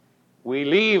We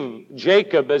leave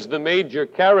Jacob as the major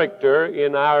character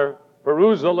in our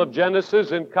perusal of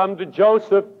Genesis and come to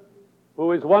Joseph,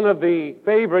 who is one of the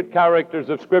favorite characters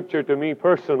of Scripture to me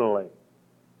personally.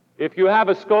 If you have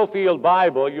a Schofield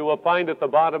Bible, you will find at the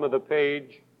bottom of the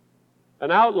page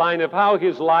an outline of how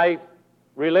his life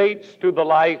relates to the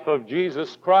life of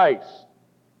Jesus Christ.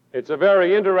 It's a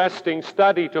very interesting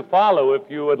study to follow if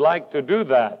you would like to do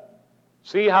that.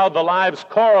 See how the lives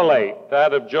correlate,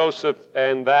 that of Joseph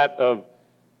and that of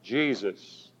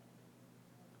Jesus.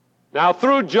 Now,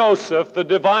 through Joseph, the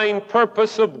divine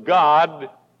purpose of God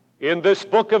in this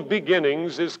book of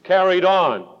beginnings is carried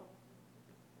on.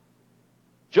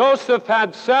 Joseph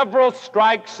had several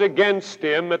strikes against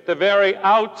him at the very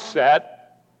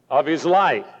outset of his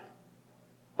life,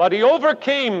 but he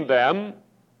overcame them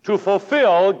to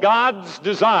fulfill God's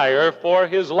desire for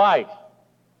his life.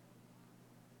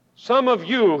 Some of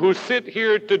you who sit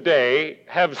here today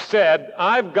have said,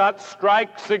 I've got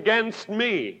strikes against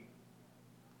me.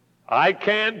 I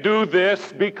can't do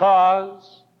this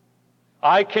because,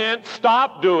 I can't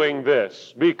stop doing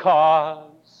this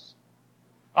because,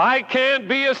 I can't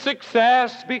be a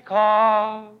success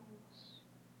because.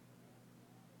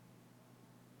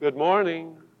 Good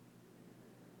morning.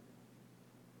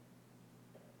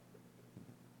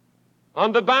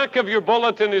 On the back of your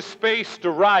bulletin is space to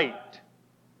write.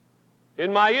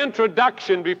 In my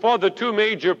introduction, before the two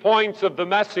major points of the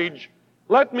message,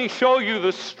 let me show you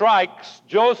the strikes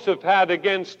Joseph had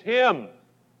against him.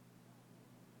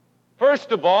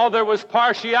 First of all, there was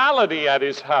partiality at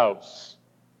his house.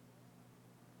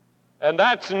 And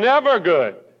that's never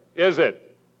good, is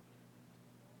it?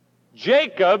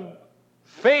 Jacob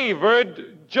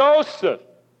favored Joseph.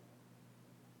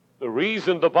 The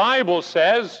reason the Bible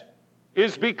says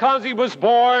is because he was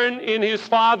born in his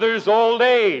father's old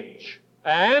age,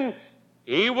 and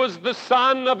he was the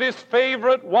son of his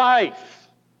favorite wife.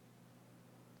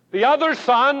 The other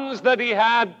sons that he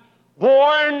had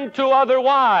born to other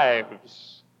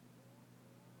wives,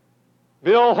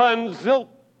 Bilhah and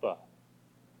Zilpah,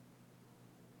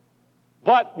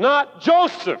 but not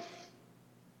Joseph.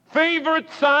 Favorite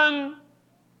son,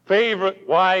 favorite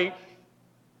wife.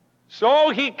 So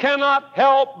he cannot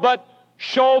help but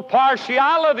show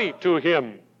partiality to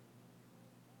him.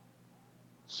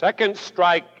 Second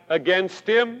strike against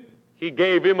him, he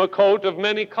gave him a coat of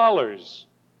many colors.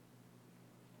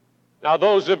 Now,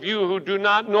 those of you who do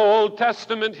not know Old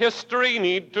Testament history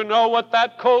need to know what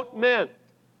that coat meant.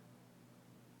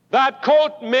 That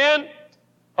coat meant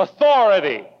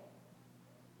authority.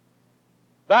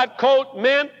 That coat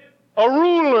meant a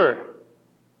ruler.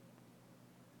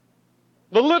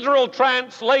 The literal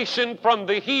translation from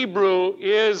the Hebrew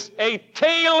is a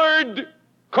tailored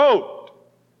coat.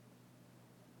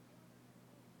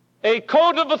 A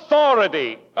coat of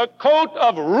authority, a coat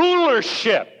of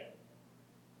rulership.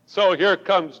 So here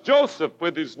comes Joseph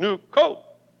with his new coat.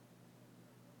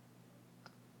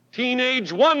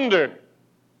 Teenage wonder.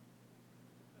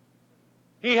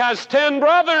 He has 10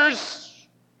 brothers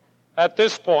at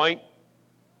this point.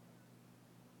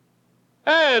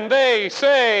 And they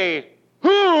say,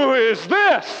 who is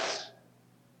this?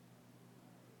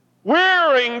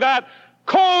 Wearing that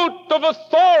coat of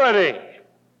authority.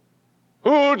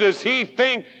 Who does he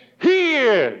think he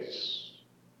is?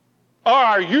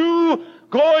 Are you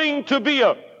going to be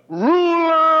a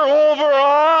ruler over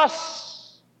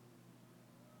us?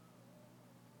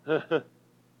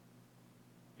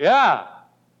 Yeah.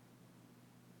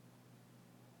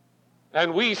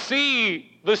 And we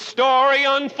see the story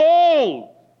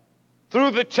unfold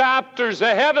through the chapters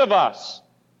ahead of us.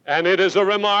 And it is a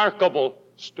remarkable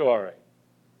story.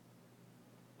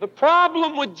 The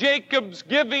problem with Jacob's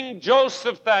giving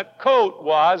Joseph that coat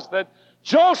was that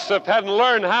Joseph hadn't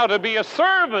learned how to be a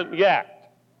servant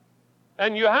yet.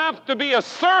 And you have to be a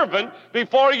servant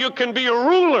before you can be a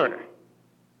ruler.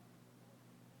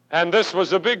 And this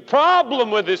was a big problem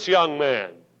with this young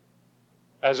man,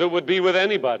 as it would be with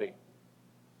anybody.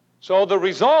 So the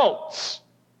results,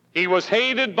 he was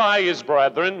hated by his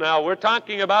brethren. Now we're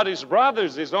talking about his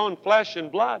brothers, his own flesh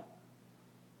and blood.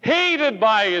 Hated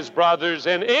by his brothers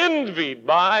and envied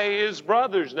by his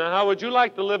brothers. Now, how would you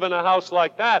like to live in a house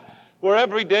like that, where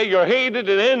every day you're hated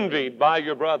and envied by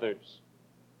your brothers?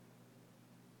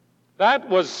 That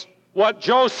was what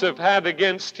Joseph had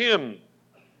against him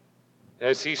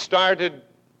as he started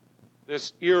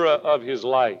this era of his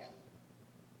life.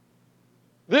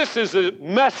 This is a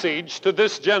message to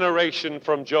this generation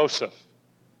from Joseph.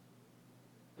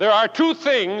 There are two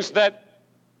things that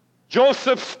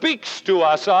Joseph speaks to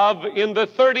us of in the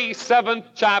 37th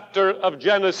chapter of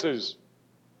Genesis.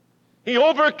 He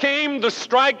overcame the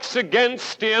strikes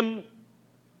against him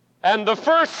And the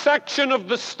first section of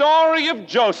the story of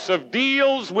Joseph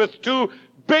deals with two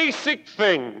basic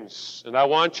things, and I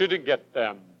want you to get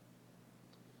them.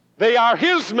 They are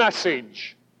his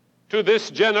message to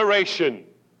this generation.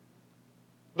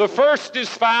 The first is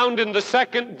found in the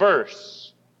second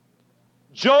verse.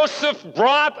 Joseph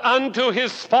brought unto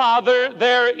his father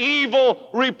their evil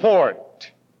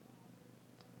report.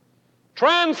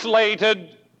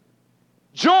 Translated,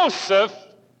 Joseph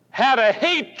had a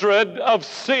hatred of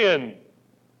sin.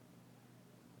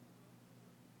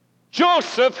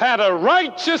 Joseph had a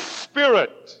righteous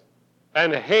spirit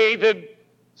and hated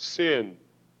sin.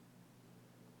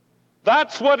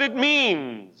 That's what it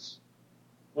means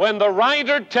when the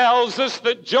writer tells us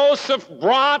that Joseph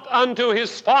brought unto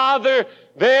his father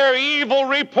their evil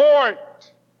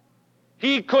report.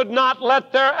 He could not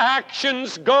let their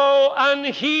actions go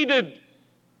unheeded.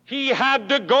 He had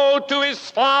to go to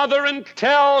his father and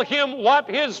tell him what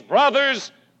his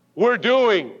brothers were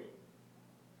doing.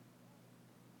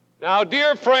 Now,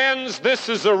 dear friends, this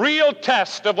is a real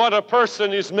test of what a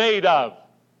person is made of.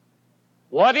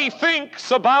 What he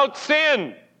thinks about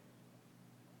sin,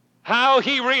 how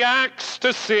he reacts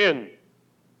to sin.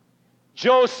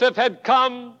 Joseph had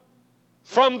come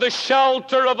from the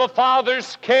shelter of a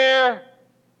father's care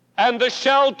and the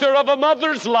shelter of a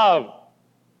mother's love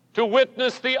to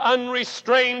witness the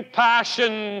unrestrained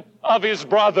passion of his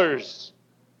brothers.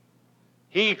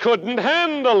 He couldn't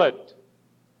handle it.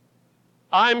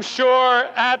 I'm sure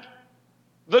at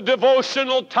the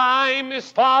devotional time, his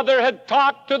father had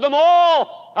talked to them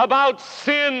all about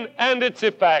sin and its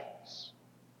effects.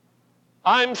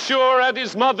 I'm sure at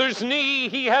his mother's knee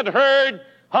he had heard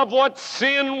of what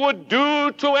sin would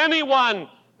do to anyone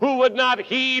who would not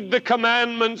heed the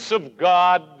commandments of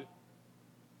God.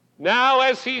 Now,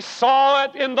 as he saw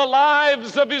it in the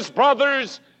lives of his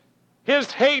brothers,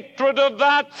 his hatred of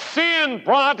that sin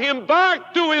brought him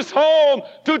back to his home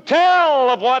to tell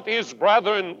of what his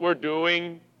brethren were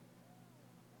doing.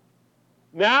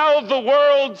 Now the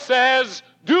world says,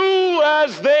 do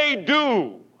as they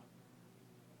do.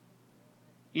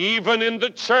 Even in the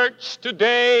church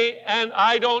today, and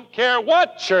I don't care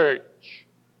what church,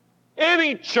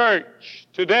 any church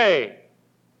today,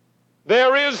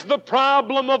 there is the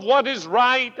problem of what is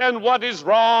right and what is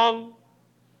wrong,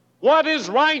 what is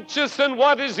righteous and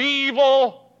what is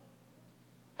evil.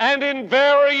 And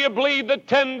invariably the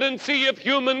tendency of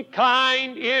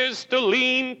humankind is to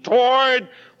lean toward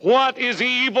what is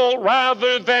evil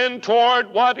rather than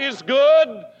toward what is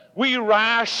good. We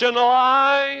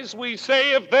rationalize. We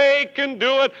say, if they can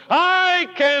do it, I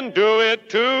can do it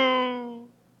too.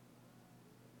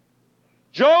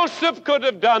 Joseph could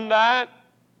have done that.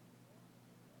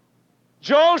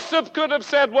 Joseph could have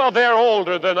said, well, they're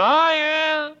older than I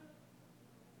am.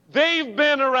 They've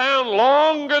been around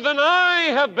longer than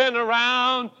I have been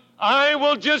around. I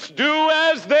will just do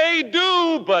as they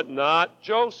do, but not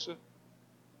Joseph.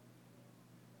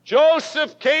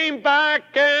 Joseph came back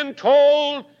and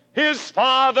told his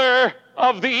father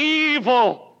of the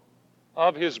evil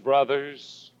of his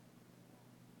brothers.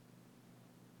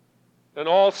 An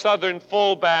all-Southern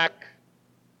fullback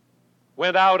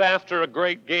went out after a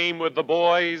great game with the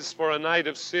boys for a night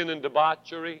of sin and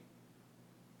debauchery.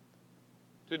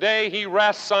 Today he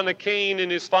rests on a cane in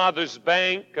his father's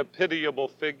bank, a pitiable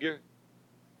figure.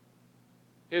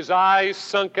 His eyes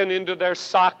sunken into their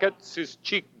sockets, his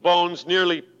cheekbones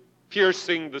nearly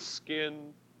piercing the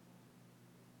skin.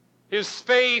 His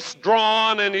face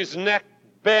drawn and his neck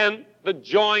bent, the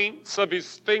joints of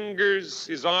his fingers,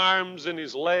 his arms and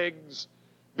his legs,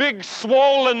 big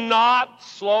swollen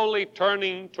knots slowly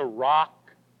turning to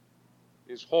rock,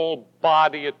 his whole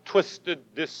body a twisted,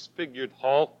 disfigured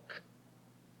hulk.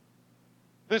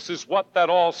 This is what that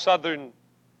all-Southern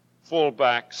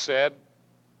fullback said.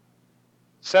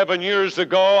 7 years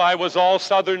ago, I was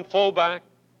all-Southern fullback.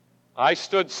 I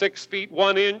stood 6 feet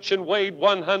 1 inch and weighed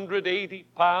 180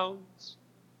 pounds.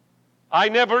 I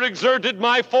never exerted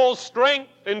my full strength.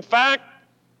 In fact,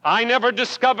 I never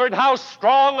discovered how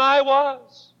strong I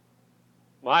was.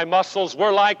 My muscles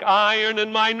were like iron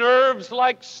and my nerves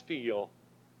like steel.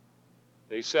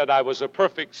 They said I was a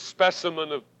perfect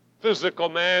specimen of physical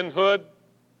manhood.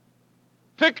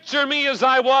 Picture me as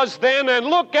I was then and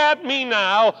look at me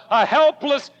now, a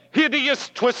helpless, hideous,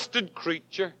 twisted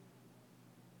creature.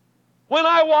 When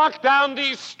I walk down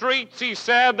these streets, he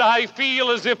said, I feel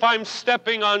as if I'm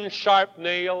stepping on sharp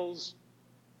nails.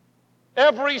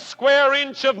 Every square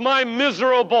inch of my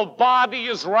miserable body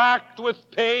is racked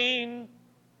with pain.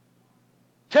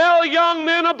 Tell young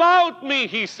men about me,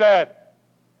 he said.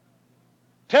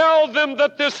 Tell them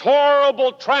that this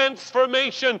horrible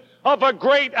transformation of a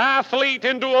great athlete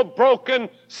into a broken,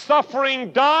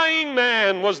 suffering, dying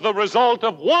man was the result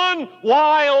of one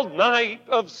wild night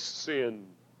of sin.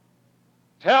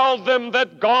 Tell them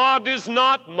that God is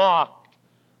not mocked.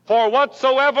 For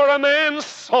whatsoever a man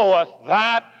soweth,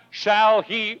 that shall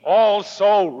he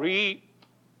also reap.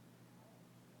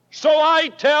 So I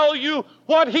tell you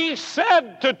what he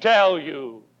said to tell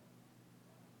you.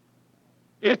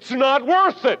 It's not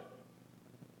worth it.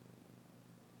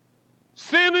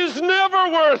 Sin is never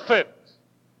worth it.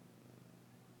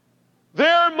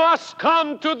 There must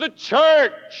come to the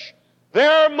church,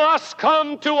 there must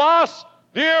come to us,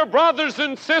 dear brothers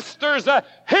and sisters, a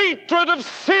hatred of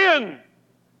sin.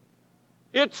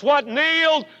 It's what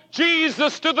nailed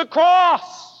Jesus to the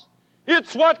cross.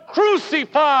 It's what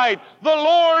crucified the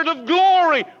Lord of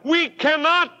glory. We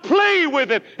cannot play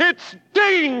with it. It's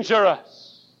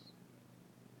dangerous.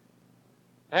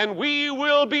 And we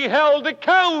will be held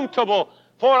accountable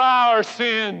for our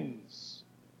sins.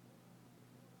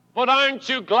 But aren't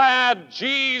you glad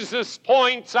Jesus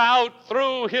points out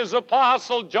through his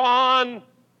apostle John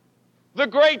the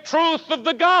great truth of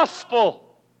the gospel?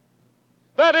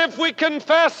 That if we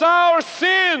confess our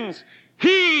sins,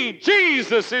 he,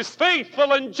 Jesus, is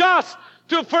faithful and just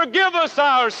to forgive us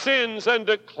our sins and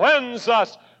to cleanse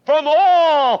us from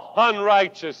all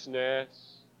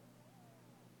unrighteousness.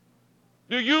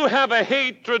 Do you have a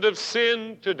hatred of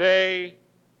sin today?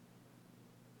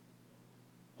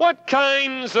 What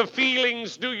kinds of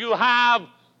feelings do you have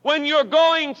when you're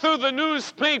going through the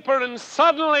newspaper and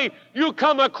suddenly you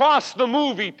come across the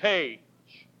movie page?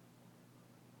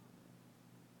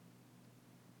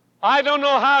 I don't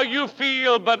know how you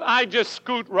feel, but I just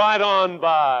scoot right on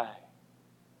by.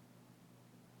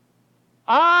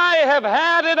 I have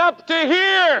had it up to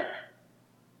here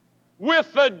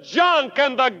with the junk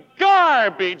and the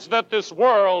garbage that this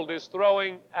world is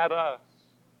throwing at us.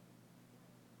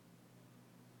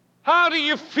 How do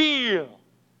you feel?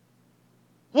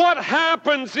 What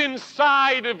happens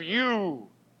inside of you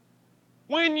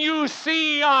when you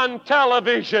see on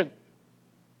television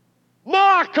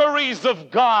mockeries of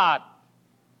God?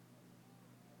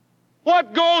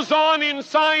 What goes on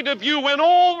inside of you when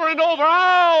over and over,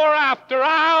 hour after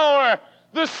hour,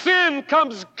 the sin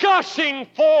comes gushing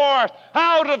forth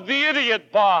out of the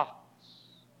idiot box?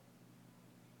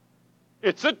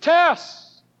 It's a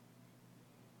test.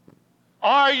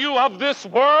 Are you of this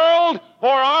world, or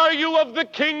are you of the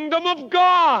kingdom of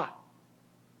God?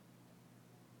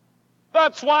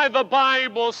 That's why the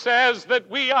Bible says that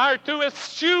we are to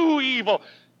eschew evil,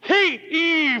 hate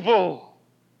evil.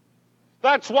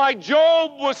 That's why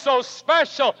Job was so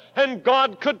special, and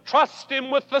God could trust him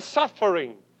with the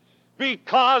suffering,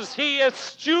 because he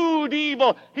eschewed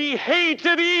evil. He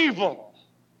hated evil.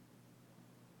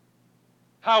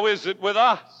 How is it with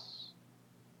us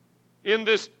in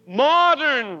this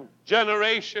modern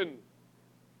generation?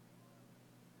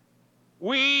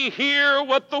 We hear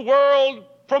what the world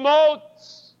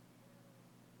promotes,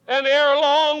 and ere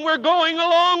long we're going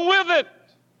along with it.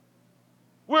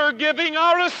 We're giving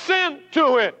our assent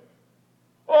to it.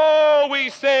 Oh, we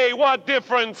say, what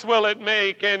difference will it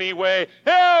make anyway?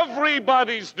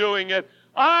 Everybody's doing it.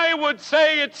 I would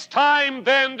say it's time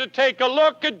then to take a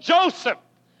look at Joseph,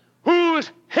 who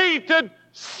hated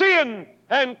sin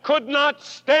and could not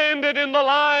stand it in the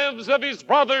lives of his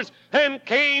brothers, and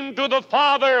came to the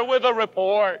Father with a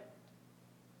report.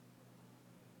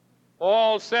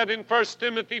 Paul said in 1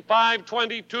 Timothy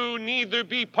 5:22, neither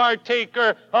be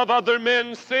partaker of other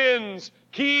men's sins.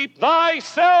 Keep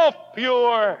thyself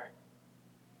pure.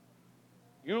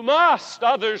 You must.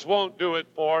 Others won't do it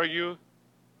for you.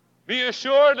 Be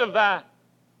assured of that.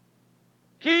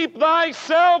 Keep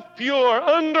thyself pure.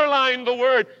 Underline the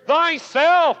word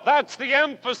thyself. That's the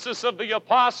emphasis of the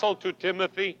apostle to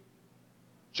Timothy.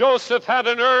 Joseph had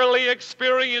an early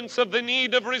experience of the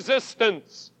need of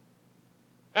resistance.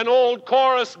 An old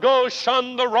chorus goes,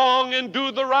 shun the wrong and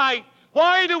do the right.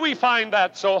 Why do we find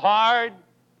that so hard?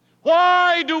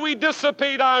 Why do we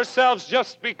dissipate ourselves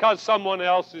just because someone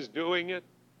else is doing it?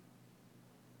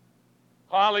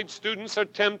 College students are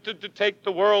tempted to take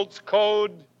the world's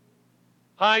code.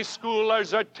 High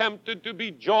schoolers are tempted to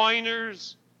be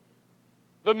joiners.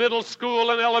 The middle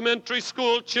school and elementary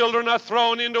school children are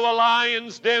thrown into a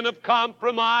lion's den of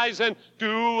compromise and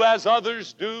do as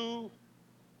others do.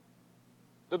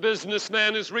 The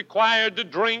businessman is required to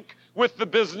drink with the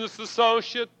business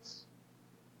associates.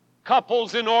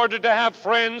 Couples, in order to have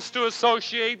friends to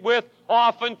associate with,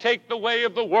 often take the way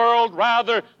of the world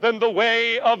rather than the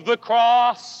way of the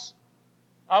cross.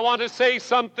 I want to say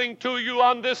something to you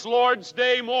on this Lord's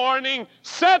Day morning.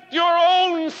 Set your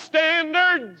own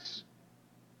standards.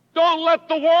 Don't let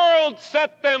the world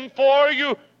set them for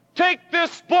you. Take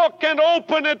this book and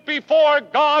open it before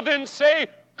God and say,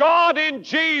 God, in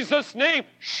Jesus' name,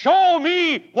 show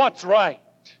me what's right.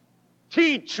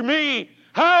 Teach me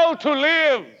how to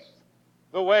live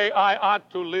the way I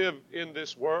ought to live in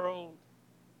this world.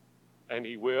 And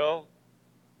He will.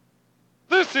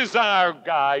 This is our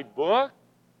guidebook.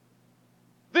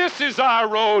 This is our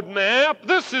roadmap.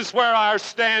 This is where our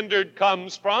standard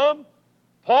comes from.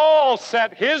 Paul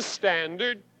set his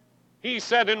standard. He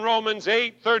said in Romans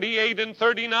 8:38 and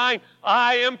 39,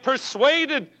 I am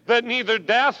persuaded that neither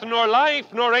death, nor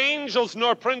life, nor angels,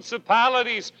 nor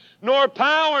principalities, nor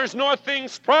powers, nor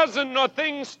things present, nor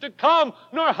things to come,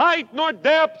 nor height, nor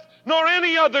depth, nor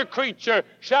any other creature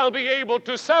shall be able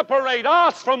to separate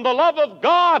us from the love of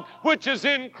God which is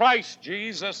in Christ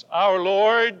Jesus our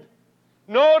Lord.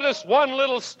 Notice one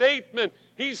little statement.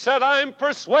 He said, I'm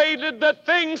persuaded that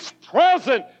things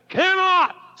present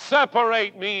cannot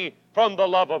separate me from the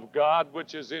love of God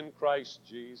which is in Christ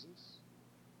Jesus.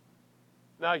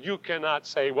 Now you cannot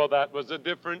say, well, that was a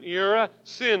different era.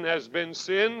 Sin has been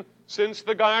sin since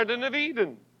the Garden of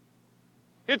Eden.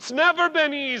 It's never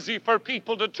been easy for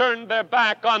people to turn their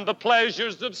back on the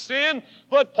pleasures of sin.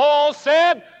 But Paul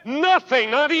said,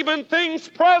 nothing, not even things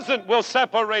present, will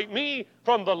separate me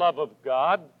from the love of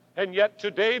God. And yet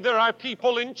today there are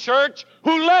people in church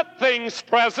who let things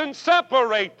present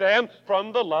separate them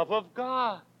from the love of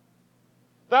God.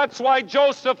 That's why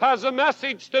Joseph has a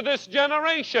message to this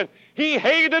generation. He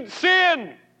hated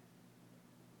sin.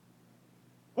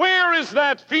 Where is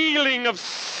that feeling of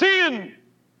sin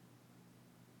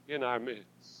in our midst?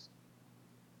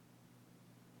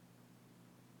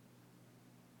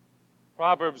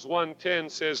 Proverbs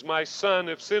 1:10 says, my son,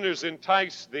 if sinners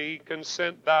entice thee,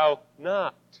 consent thou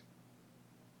not.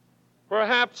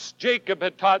 Perhaps Jacob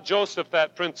had taught Joseph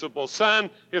that principle. Son,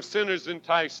 if sinners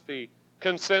entice thee,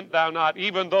 consent thou not,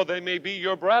 even though they may be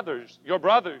your brothers.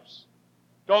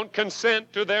 Don't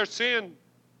consent to their sin.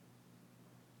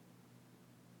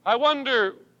 I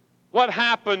wonder what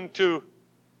happened to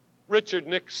Richard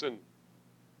Nixon.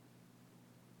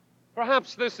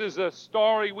 Perhaps this is a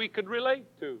story we could relate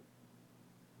to.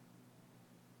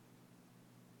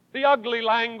 The ugly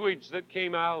language that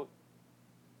came out,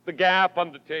 the gap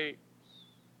on the tapes.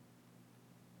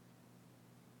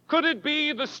 Could it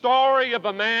be the story of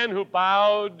a man who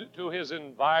bowed to his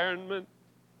environment?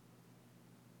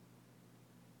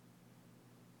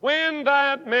 When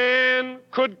that man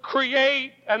could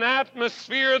create an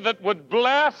atmosphere that would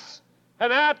bless,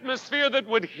 an atmosphere that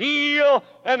would heal,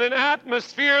 and an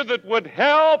atmosphere that would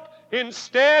help,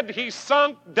 instead he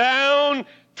sunk down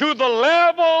to the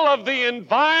level of the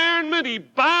environment. He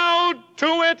bowed to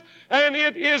it, and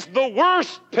it is the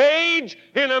worst page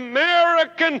in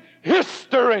American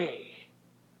history.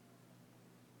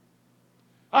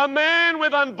 A man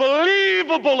with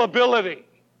unbelievable ability,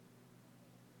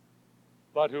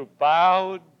 but who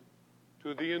bowed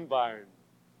to the environment.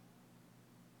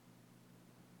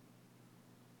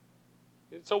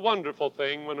 It's a wonderful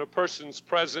thing when a person's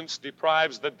presence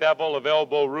deprives the devil of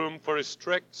elbow room for his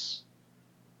tricks,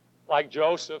 like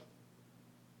Joseph.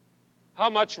 How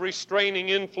much restraining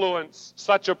influence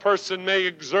such a person may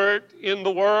exert in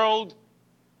the world.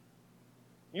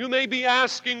 You may be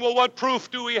asking, well, what proof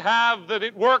do we have that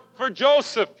it worked for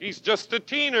Joseph? He's just a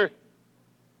teenager.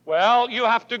 Well, you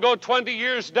have to go 20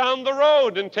 years down the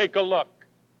road and take a look.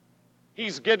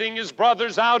 He's getting his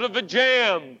brothers out of a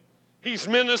jam. He's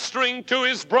ministering to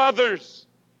his brothers.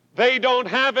 They don't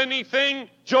have anything.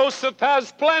 Joseph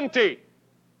has plenty.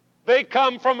 They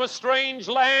come from a strange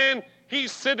land.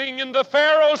 He's sitting in the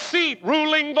Pharaoh's seat,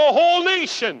 ruling the whole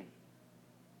nation.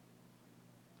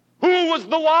 Who was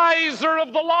the wiser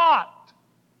of the lot?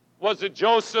 Was it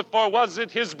Joseph or was it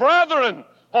his brethren?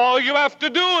 All you have to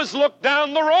do is look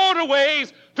down the road a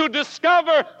ways to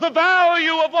discover the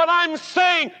value of what I'm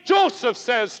saying. Joseph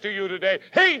says to you today,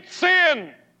 hate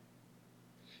sin.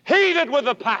 Hate it with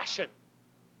a passion.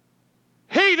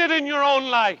 Hate it in your own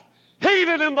life. Hate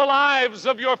it in the lives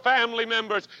of your family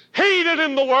members. Hate it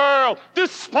in the world.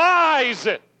 Despise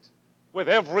it with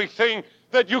everything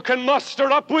that you can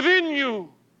muster up within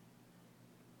you.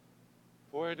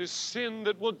 For it is sin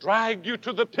that will drag you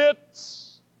to the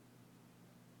pits.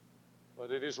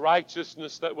 But it is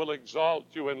righteousness that will exalt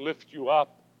you and lift you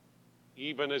up,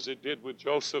 even as it did with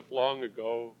Joseph long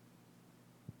ago.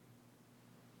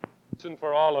 Listen,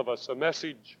 for all of us, a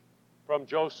message from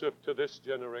Joseph to this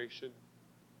generation.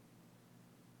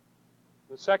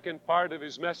 The second part of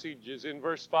his message is in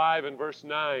verse 5 and verse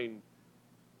 9.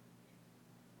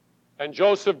 And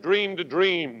Joseph dreamed a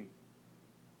dream.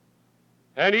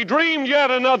 And he dreamed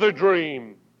yet another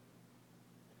dream.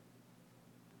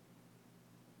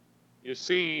 You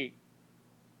see,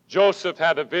 Joseph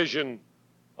had a vision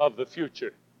of the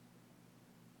future.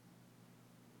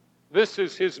 This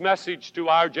is his message to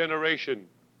our generation.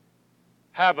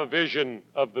 Have a vision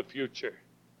of the future.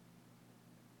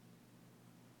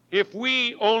 If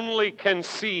we only can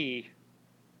see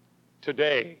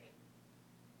today,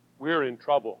 we're in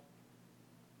trouble.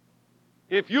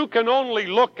 If you can only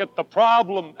look at the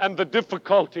problem and the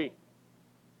difficulty,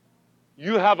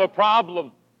 you have a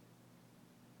problem.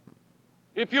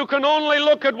 If you can only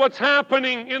look at what's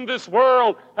happening in this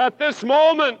world at this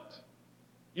moment,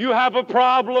 you have a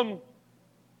problem.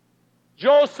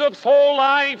 Joseph's whole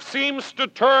life seems to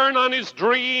turn on his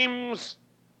dreams,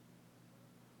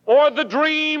 or the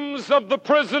dreams of the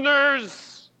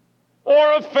prisoners,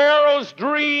 or of Pharaoh's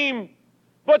dream,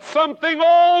 but something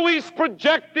always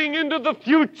projecting into the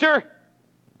future,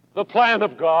 the plan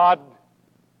of God.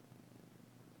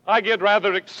 I get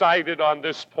rather excited on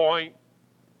this point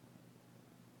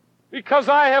because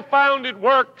I have found it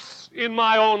works in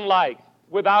my own life.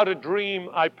 Without a dream,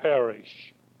 I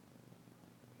perish.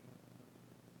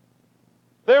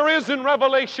 There is in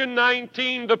Revelation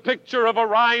 19 the picture of a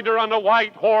rider on a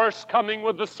white horse coming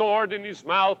with the sword in his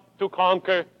mouth to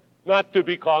conquer, not to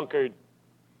be conquered.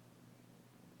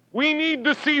 We need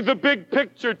to see the big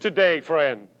picture today,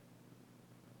 friend.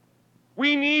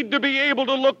 We need to be able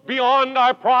to look beyond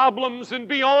our problems and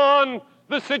beyond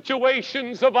the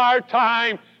situations of our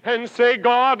time and say,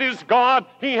 God is God.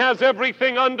 He has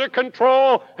everything under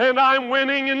control, and I'm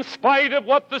winning in spite of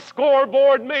what the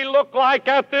scoreboard may look like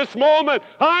at this moment.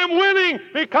 I'm winning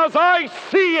because I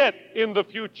see it in the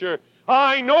future.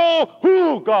 I know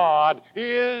who God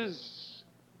is,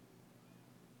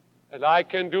 and I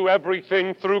can do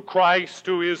everything through Christ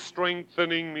who is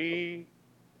strengthening me.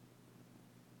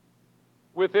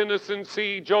 With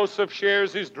innocency, Joseph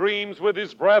shares his dreams with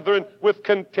his brethren. With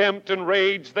contempt and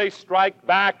rage, they strike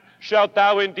back. Shalt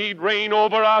thou indeed reign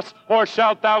over us, or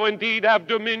shalt thou indeed have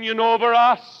dominion over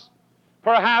us?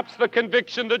 Perhaps the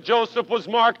conviction that Joseph was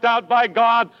marked out by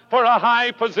God for a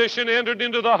high position entered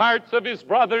into the hearts of his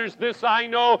brothers. This I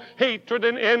know, hatred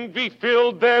and envy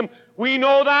filled them. We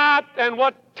know that, and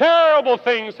what terrible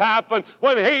things happen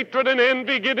when hatred and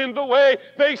envy get in the way.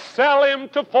 They sell him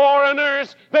to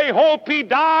foreigners. They hope he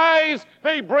dies.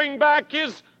 They bring back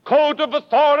his coat of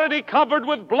authority covered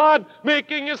with blood,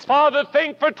 making his father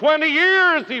think for 20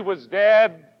 years he was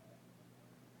dead.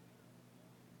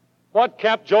 What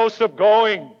kept Joseph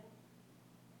going?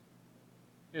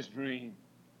 His dream.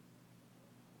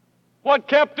 What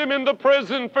kept him in the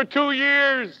prison for 2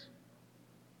 years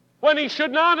when he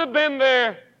should not have been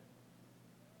there?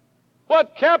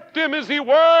 What kept him as he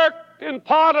worked in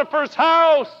Potiphar's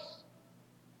house,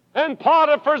 and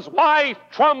Potiphar's wife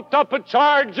trumped up a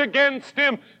charge against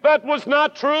him that was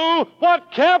not true? What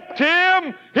kept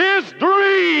him? His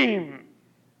dream.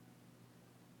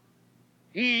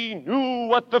 He knew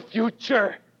what the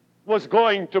future was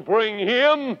going to bring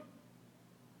him.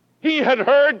 He had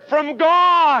heard from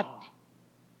God.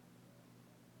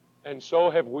 And so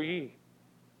have we.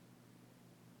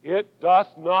 It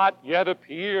doth not yet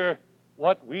appear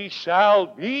what we shall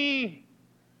be.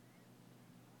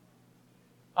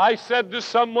 I said to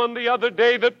someone the other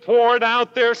day that poured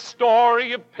out their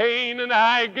story of pain and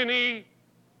agony,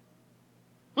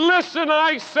 listen,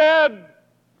 I said,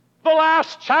 the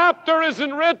last chapter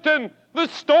isn't written. The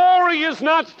story is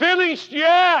not finished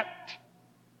yet.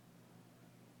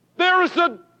 There is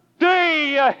a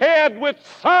day ahead with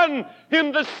sun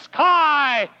in the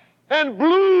sky and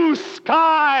blue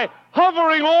sky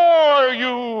hovering o'er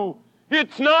you.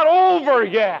 It's not over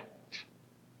yet.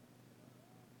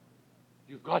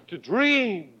 You've got to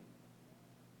dream.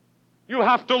 You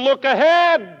have to look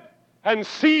ahead and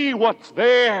see what's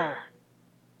there.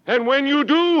 And when you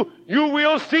do, you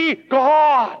will see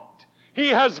God. He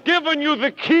has given you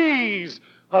the keys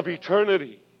of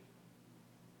eternity.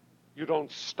 You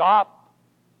don't stop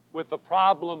with the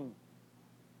problem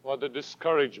or the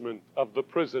discouragement of the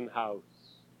prison house.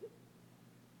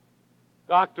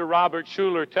 Dr. Robert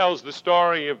Schuller tells the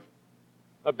story of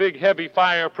a big, heavy,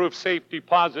 fireproof safe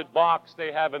deposit box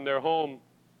they have in their home.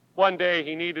 One day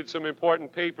he needed some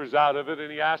important papers out of it,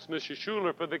 and he asked Mrs.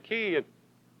 Schuller for the key, and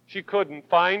she couldn't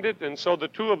find it, and so the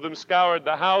two of them scoured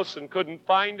the house and couldn't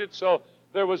find it, so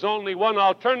there was only one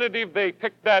alternative. They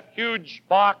picked that huge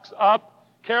box up,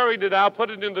 carried it out, put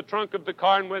it in the trunk of the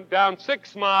car, and went down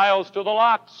 6 miles to the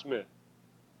locksmith.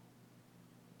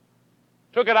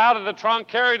 Took it out of the trunk,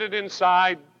 carried it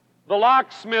inside. The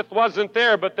locksmith wasn't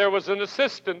there, but there was an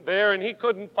assistant there, and he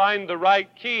couldn't find the right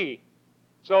key.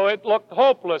 So it looked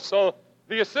hopeless. So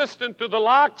the assistant to the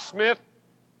locksmith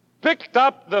picked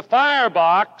up the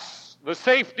firebox the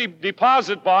safety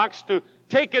deposit box, to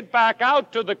take it back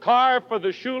out to the car for the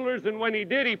Schulers, and when he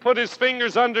did, he put his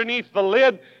fingers underneath the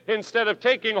lid instead of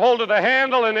taking hold of the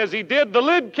handle, and as he did, the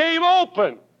lid came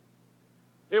open.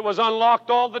 It was unlocked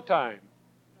all the time.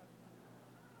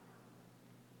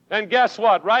 And guess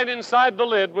what? Right inside the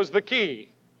lid was the key.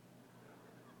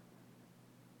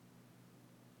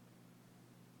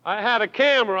 I had a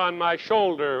camera on my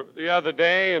shoulder the other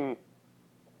day and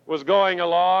was going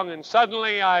along, and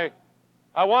suddenly I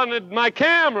wanted my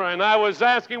camera, and I was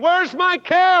asking, "Where's my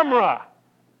camera?"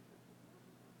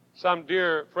 Some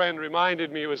dear friend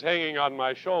reminded me it was hanging on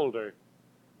my shoulder.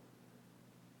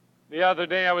 The other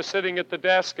day I was sitting at the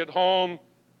desk at home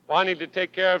wanting to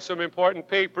take care of some important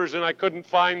papers, and I couldn't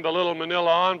find the little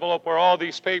manila envelope where all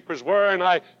these papers were, and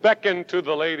I beckoned to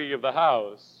the lady of the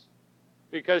house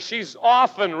because she's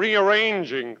often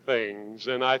rearranging things,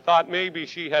 and I thought maybe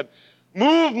she had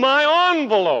moved my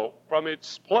envelope from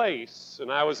its place, and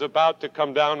I was about to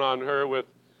come down on her with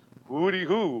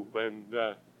hooty-hoo,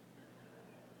 and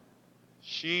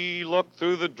she looked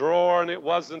through the drawer and it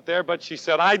wasn't there, but she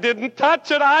said, "I didn't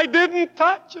touch it, I didn't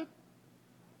touch it."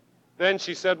 Then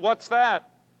she said, "What's that?"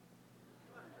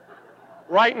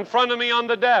 Right in front of me on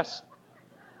the desk.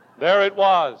 There it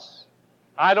was.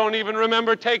 I don't even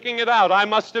remember taking it out. I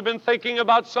must have been thinking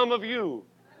about some of you.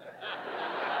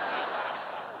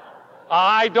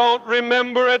 I don't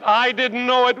remember it. I didn't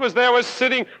know it was there. It was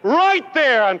sitting right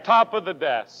there on top of the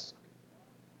desk.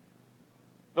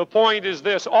 The point is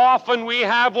this: often we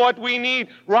have what we need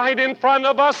right in front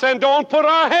of us and don't put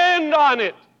our hand on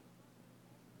it.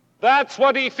 That's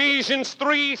what Ephesians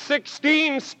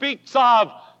 3:16 speaks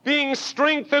of, being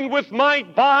strengthened with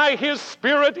might by His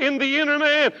Spirit in the inner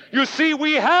man. You see,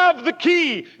 we have the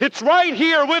key. It's right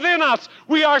here within us.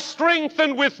 We are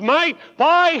strengthened with might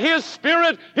by His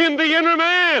Spirit in the inner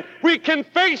man. We can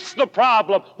face the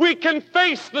problem. We can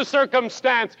face the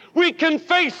circumstance. We can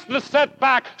face the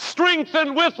setback,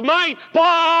 strengthened with might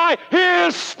by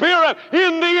His Spirit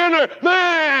in the inner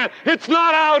man. It's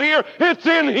not out here. It's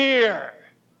in here.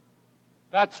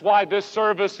 That's why this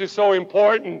service is so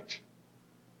important.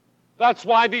 That's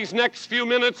why these next few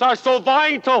minutes are so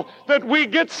vital, that we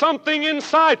get something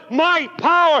inside. Might,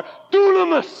 power,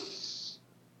 dunamis.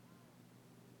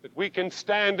 That we can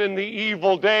stand in the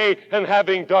evil day, and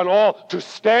having done all, to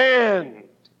stand.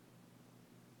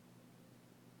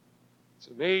 It's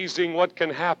amazing what can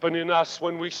happen in us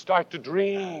when we start to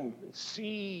dream and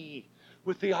see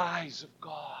with the eyes of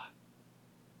God.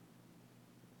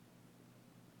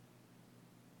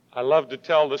 I love to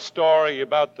tell the story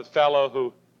about the fellow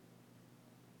who,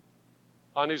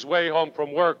 on his way home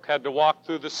from work, had to walk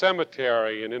through the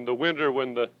cemetery, and in the winter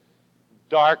when the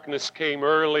darkness came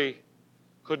early,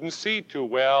 couldn't see too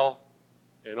well,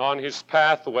 and on his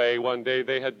pathway one day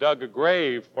they had dug a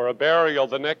grave for a burial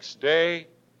the next day,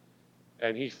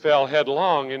 and he fell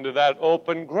headlong into that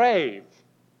open grave.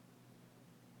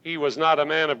 He was not a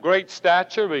man of great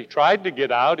stature, but he tried to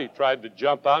get out. He tried to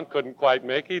jump out, couldn't quite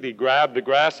make it. He grabbed the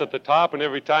grass at the top, and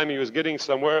every time he was getting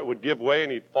somewhere, it would give way,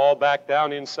 and he'd fall back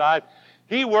down inside.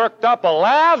 He worked up a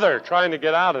lather trying to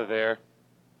get out of there.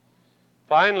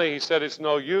 Finally, he said, "It's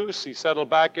no use." He settled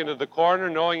back into the corner,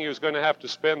 knowing he was going to have to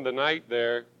spend the night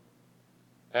there,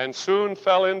 and soon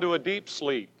fell into a deep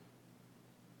sleep.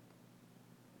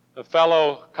 A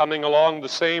fellow coming along the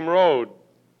same road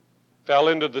fell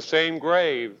into the same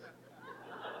grave.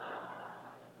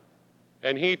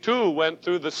 And he too went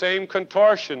through the same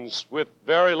contortions with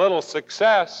very little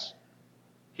success.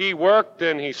 He worked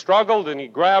and he struggled and he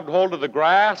grabbed hold of the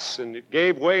grass and it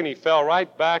gave way and he fell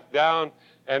right back down,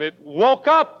 and it woke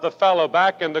up the fellow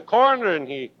back in the corner, and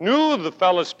he knew the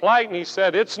fellow's plight, and he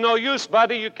said, "It's no use,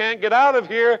 buddy, you can't get out of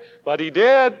here." But he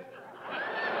did.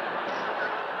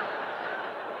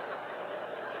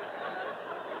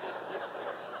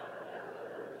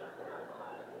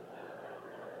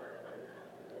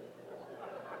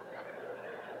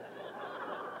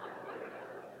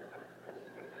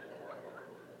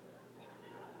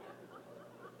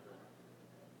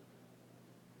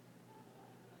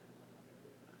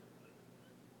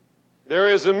 There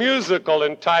is a musical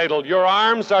entitled, "Your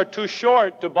Arms Are Too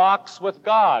Short to Box with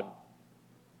God."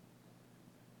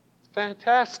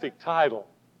 Fantastic title.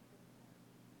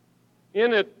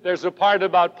 In it, there's a part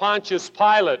about Pontius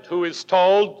Pilate, who is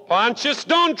told, "Pontius,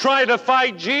 don't try to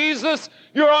fight Jesus.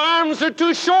 Your arms are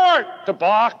too short to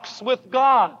box with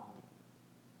God."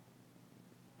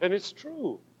 And it's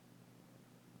true.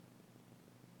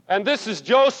 And this is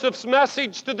Joseph's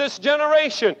message to this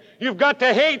generation. You've got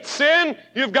to hate sin.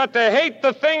 You've got to hate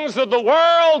the things of the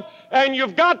world. And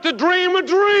you've got to dream a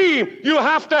dream. You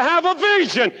have to have a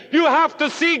vision. You have to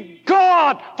see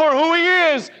God for who He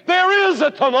is. There is a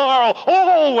tomorrow,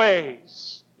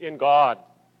 always in God.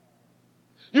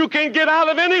 You can get out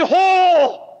of any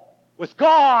hole with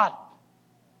God.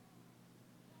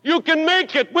 You can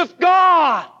make it with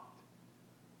God.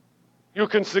 You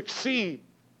can succeed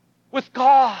with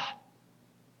God.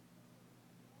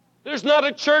 There's not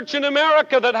a church in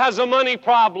America that has a money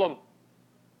problem.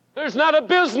 There's not a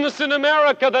business in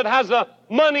America that has a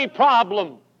money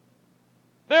problem.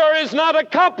 There is not a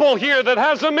couple here that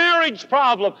has a marriage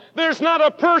problem. There's not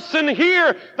a person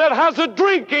here that has a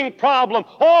drinking problem.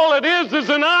 All it is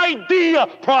an idea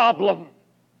problem.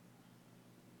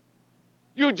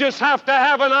 You just have to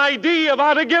have an idea of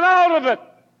how to get out of it.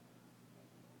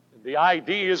 And the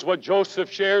idea is what Joseph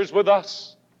shares with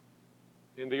us.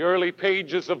 In the early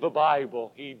pages of the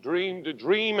Bible, he dreamed a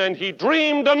dream and he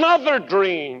dreamed another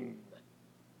dream.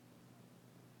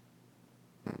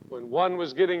 When one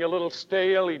was getting a little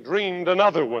stale, he dreamed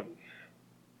another one.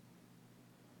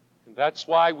 And that's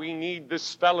why we need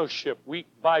this fellowship week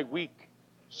by week,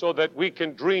 so that we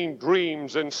can dream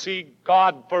dreams and see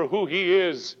God for who He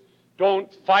is.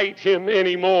 Don't fight Him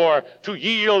anymore, to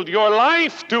yield your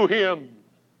life to Him.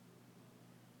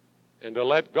 And to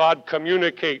let God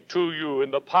communicate to you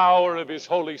in the power of His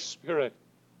Holy Spirit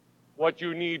what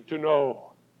you need to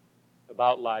know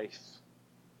about life.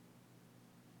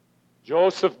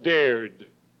 Joseph dared.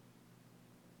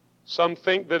 Some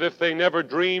think that if they never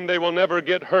dream, they will never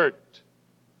get hurt.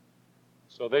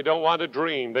 So they don't want to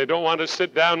dream. They don't want to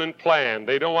sit down and plan.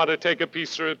 They don't want to take a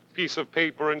piece of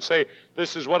paper and say,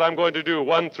 this is what I'm going to do,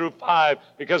 1 through 5,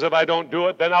 because if I don't do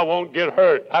it, then I won't get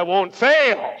hurt. I won't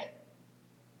fail.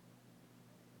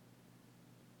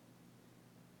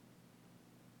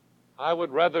 I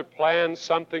would rather plan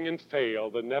something and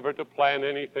fail than never to plan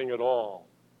anything at all.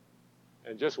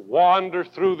 And just wander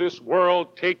through this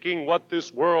world, taking what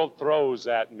this world throws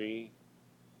at me.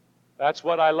 That's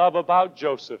what I love about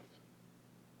Joseph.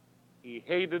 He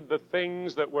hated the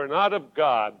things that were not of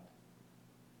God,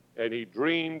 and he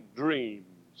dreamed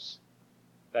dreams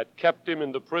that kept him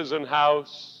in the prison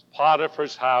house,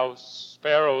 Potiphar's house,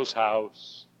 Pharaoh's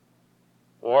house,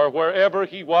 or wherever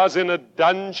he was, in a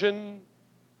dungeon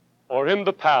or in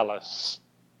the palace.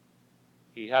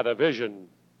 He had a vision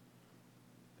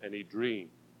and he dreamed.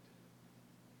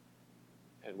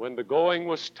 And when the going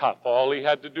was tough, all he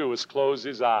had to do was close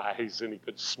his eyes and he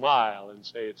could smile and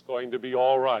say, it's going to be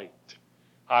all right.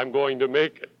 I'm going to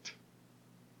make it.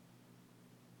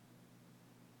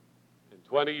 And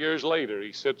 20 years later,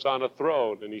 he sits on a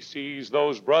throne and he sees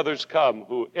those brothers come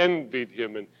who envied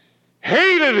him and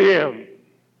hated him.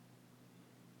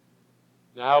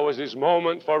 Now was his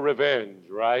moment for revenge,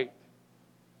 right?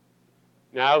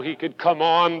 Now he could come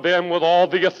on them with all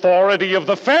the authority of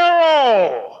the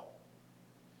Pharaoh.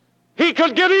 He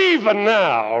could get even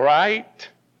now, right?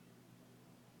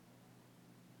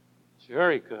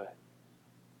 Sure he could.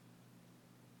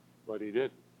 But he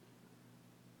didn't.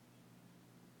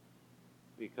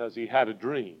 Because he had a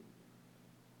dream.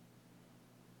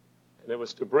 And it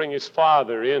was to bring his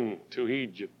father into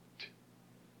Egypt,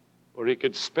 where he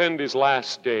could spend his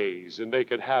last days and they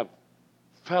could have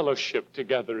fellowship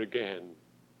together again,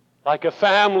 like a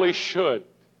family should.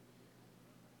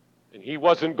 And he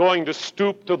wasn't going to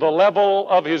stoop to the level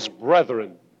of his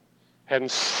brethren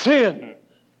and sin.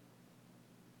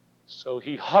 So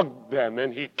he hugged them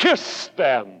and he kissed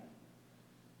them.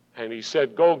 And he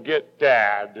said, go get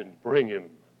Dad and bring him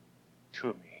to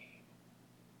me.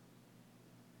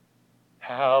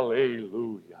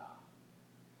 Hallelujah.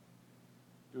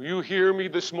 Do you hear me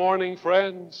this morning,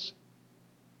 friends?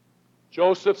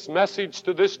 Joseph's message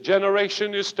to this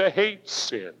generation is to hate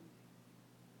sin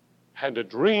and to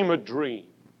dream a dream.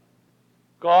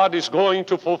 God is going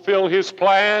to fulfill His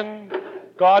plan.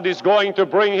 God is going to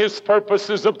bring His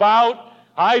purposes about.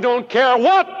 I don't care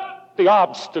what the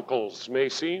obstacles may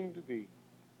seem to be.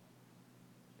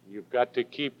 You've got to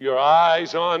keep your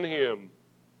eyes on Him.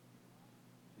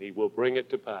 He will bring it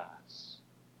to pass.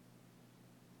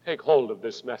 Take hold of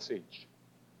this message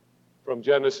from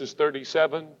Genesis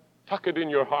 37. Tuck it in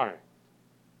your heart.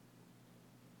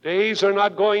 Days are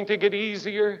not going to get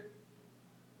easier.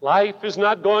 Life is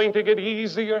not going to get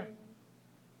easier.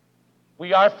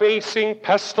 We are facing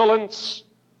pestilence.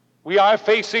 We are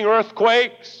facing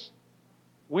earthquakes.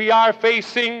 We are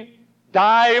facing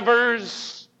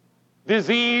divers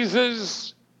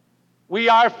diseases. We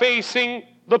are facing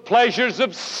the pleasures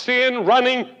of sin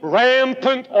running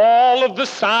rampant. All of the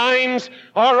signs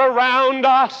are around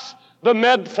us. The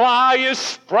medfly is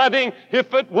spreading.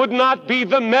 If it would not be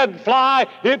the medfly,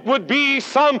 it would be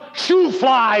some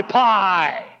shoe-fly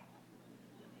pie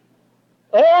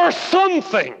or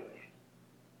something.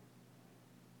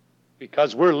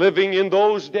 Because we're living in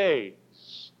those days.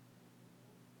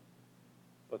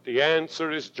 But the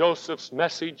answer is Joseph's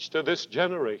message to this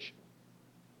generation.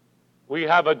 We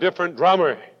have a different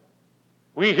drummer.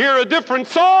 We hear a different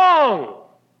song.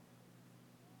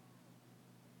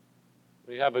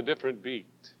 We have a different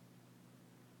beat.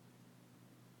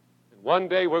 And one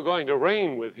day we're going to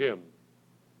reign with him,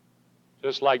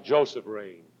 just like Joseph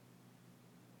reigned.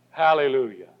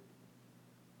 Hallelujah.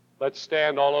 Let's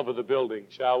stand all over the building,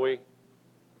 shall we?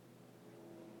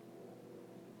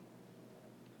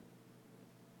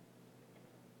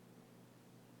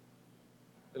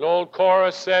 An old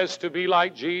chorus says, to be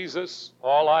like Jesus,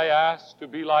 all I ask, to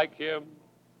be like him.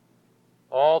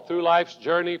 All through life's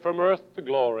journey from earth to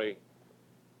glory,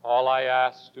 all I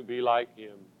ask, to be like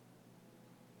him.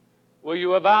 Will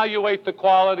you evaluate the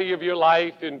quality of your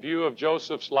life in view of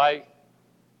Joseph's life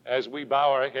as we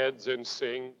bow our heads and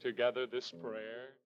sing together this prayer?